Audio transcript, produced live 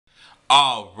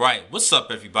Alright, what's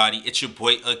up everybody? It's your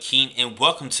boy Akeem and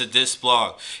welcome to this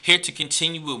vlog. Here to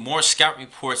continue with more scout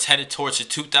reports headed towards the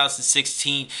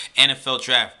 2016 NFL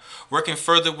Draft. Working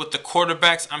further with the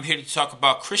quarterbacks, I'm here to talk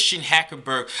about Christian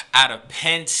Hackenberg out of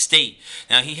Penn State.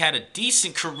 Now, he had a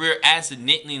decent career as a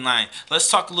Nittany Lion.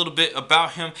 Let's talk a little bit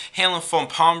about him. Hailing from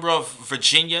Palmyra,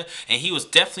 Virginia, and he was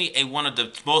definitely one of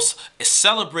the most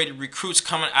celebrated recruits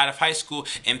coming out of high school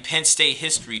in Penn State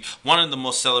history. One of the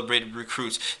most celebrated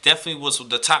recruits. Definitely was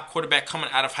the top quarterback coming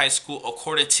out of high school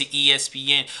according to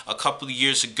ESPN a couple of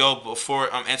years ago before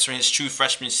entering his true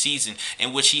freshman season,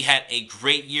 in which he had a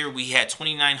great year. We had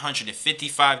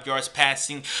 2,955 yards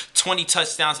passing, 20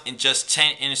 touchdowns, and just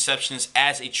 10 interceptions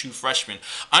as a true freshman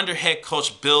under head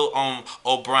coach Bill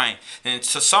O'Brien. And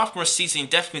to sophomore season, he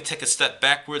definitely took a step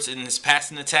backwards in his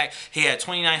passing attack. He had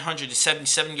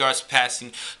 2,977 yards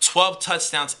passing, 12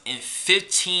 touchdowns, and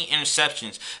 15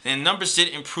 interceptions. And the numbers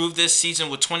did improve this season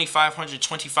with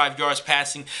 2,525 yards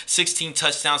passing, 16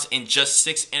 touchdowns, and just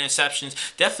 6 interceptions.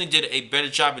 Definitely did a better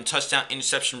job in touchdown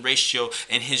interception ratio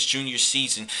in his junior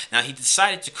season. Now, he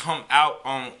decided to come out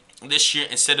this year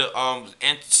instead of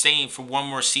staying for one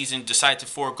more season, decided to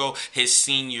forego his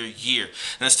senior year.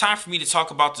 And it's time for me to talk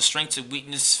about the strengths and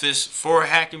weaknesses for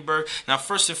Hackenberg. Now,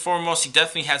 first and foremost, he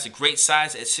definitely has a great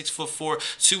size at 6'4",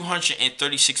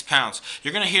 236 pounds.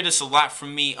 You're gonna hear this a lot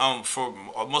from me for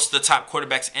most of the top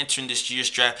quarterbacks entering this year's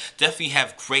draft. Definitely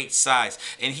have great size,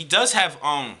 and he does have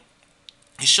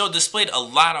he displayed a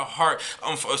lot of heart,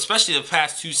 especially the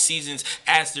past 2 seasons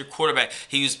as their quarterback.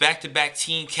 He was back-to-back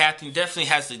team captain. Definitely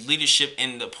has the leadership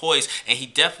and the poise, and he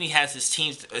definitely has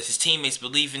his teammates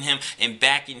believe in him and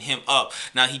backing him up.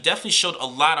 Now, he definitely showed a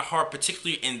lot of heart,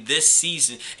 particularly in this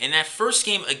season. In that first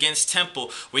game against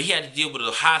Temple, where he had to deal with a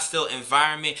hostile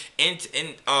environment in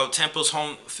Temple's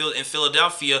home field in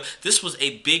Philadelphia, this was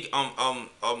a big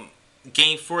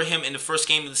game for him in the first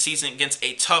game of the season against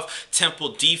a tough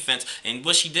Temple defense, in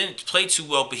which he didn't play too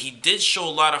well, but he did show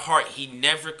a lot of heart. He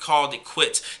never called it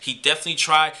quits. He definitely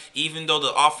tried, even though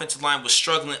the offensive line was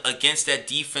struggling against that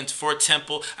defense for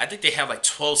Temple. I think they have like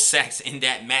 12 sacks in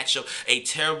that matchup. A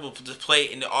terrible play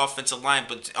in the offensive line,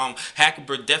 but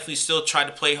Hackenberg definitely still tried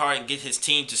to play hard and get his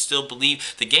team to still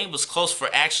believe. The game was close for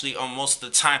actually most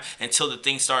of the time until the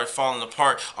things started falling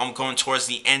apart going towards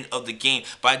the end of the game.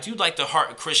 But I do like the heart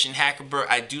of Christian Hackenberg.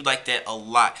 I do like that a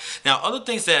lot. Now, other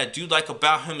things that I do like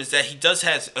about him is that he does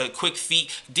have quick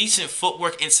feet, decent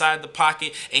footwork inside the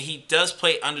pocket, and he does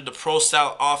play under the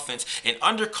pro-style offense. And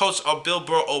under Coach Bill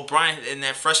O'Brien in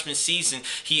that freshman season,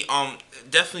 he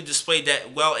definitely displayed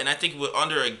that well. And I think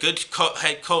under a good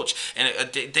head coach and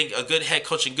a good head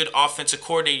coach and good offensive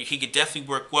coordinator, he could definitely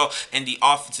work well in the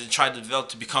offense and try to develop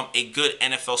to become a good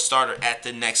NFL starter at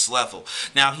the next level.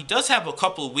 Now, he does have a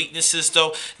couple of weaknesses,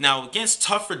 though. Now, against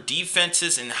tougher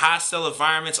defenses and hostile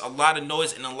environments, a lot of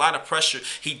noise and a lot of pressure,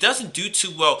 he doesn't do too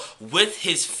well with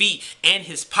his feet and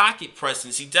his pocket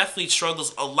presence. He definitely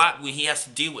struggles a lot when he has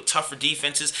to deal with tougher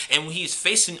defenses and when he's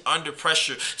facing under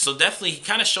pressure. So definitely he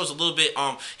kind of shows a little bit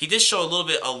he did show a little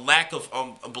bit a lack of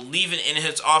believing in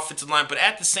his offensive line, but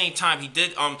at the same time he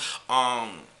did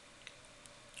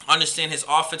understand his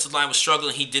offensive line was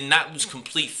struggling. He did not lose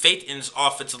complete faith in his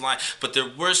offensive line, but there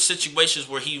were situations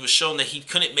where he was shown that he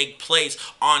couldn't make plays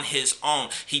on his own.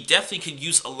 He definitely could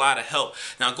use a lot of help.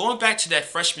 Now, going back to that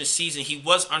freshman season, he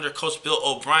was under Coach Bill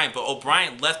O'Brien, but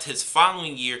O'Brien left his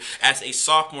following year as a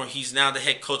sophomore. He's now the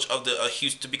head coach of the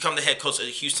Houston, to become the head coach of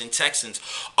the Houston Texans.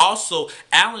 Also,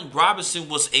 Allen Robinson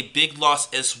was a big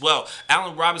loss as well.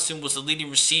 Allen Robinson was the leading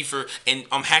receiver in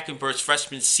Hackenberg's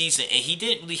freshman season, and he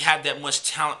didn't really have that much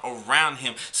talent around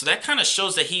him. So that kind of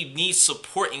shows that he needs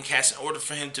supporting cast in order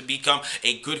for him to become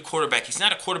a good quarterback. He's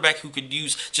not a quarterback who could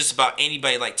use just about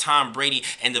anybody like Tom Brady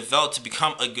and develop to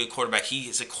become a good quarterback. He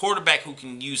is a quarterback who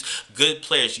can use good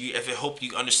players. I hope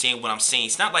you understand what I'm saying.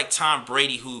 It's not like Tom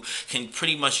Brady, who can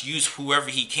pretty much use whoever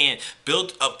he can,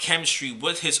 build up chemistry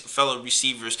with his fellow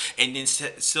receivers, and then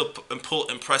still pull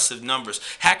impressive numbers.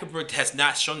 Hackenberg has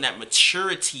not shown that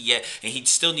maturity yet, and he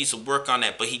still needs to work on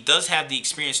that, but he does have the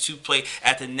experience to play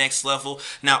at the next level.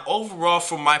 Now, overall,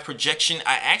 for my projection,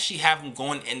 I actually have him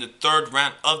going in the 3rd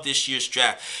round of this year's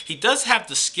draft. He does have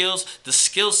the skill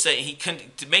set. He can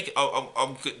make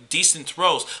decent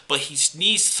throws, but he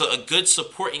needs a good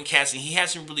supporting cast, and he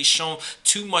hasn't really shown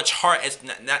too much heart as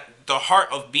heart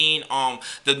of being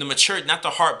the mature, not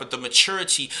the heart, but the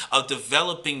maturity of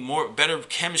developing more better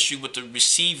chemistry with the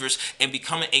receivers and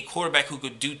becoming a quarterback who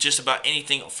could do just about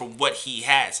anything from what he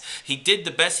has. He did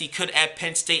the best he could at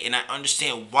Penn State, and I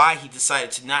understand why he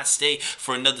decided to not stay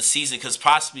for another season, because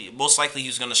possibly, most likely, he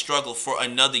was going to struggle for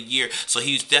another year. So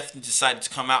he was definitely decided to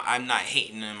come out. I'm not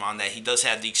hating him on that. He does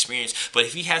have the experience, but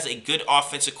if he has a good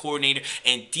offensive coordinator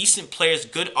and decent players,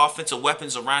 good offensive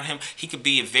weapons around him, he could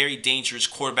be a very dangerous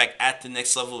quarterback at the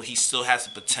next level. He still has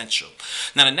the potential.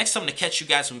 Now, the next time I'm going to catch you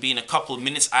guys will be in a couple of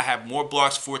minutes. I have more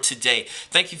blogs for today.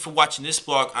 Thank you for watching this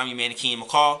blog. I'm your man, Akeem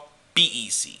McCall. Be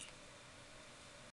easy.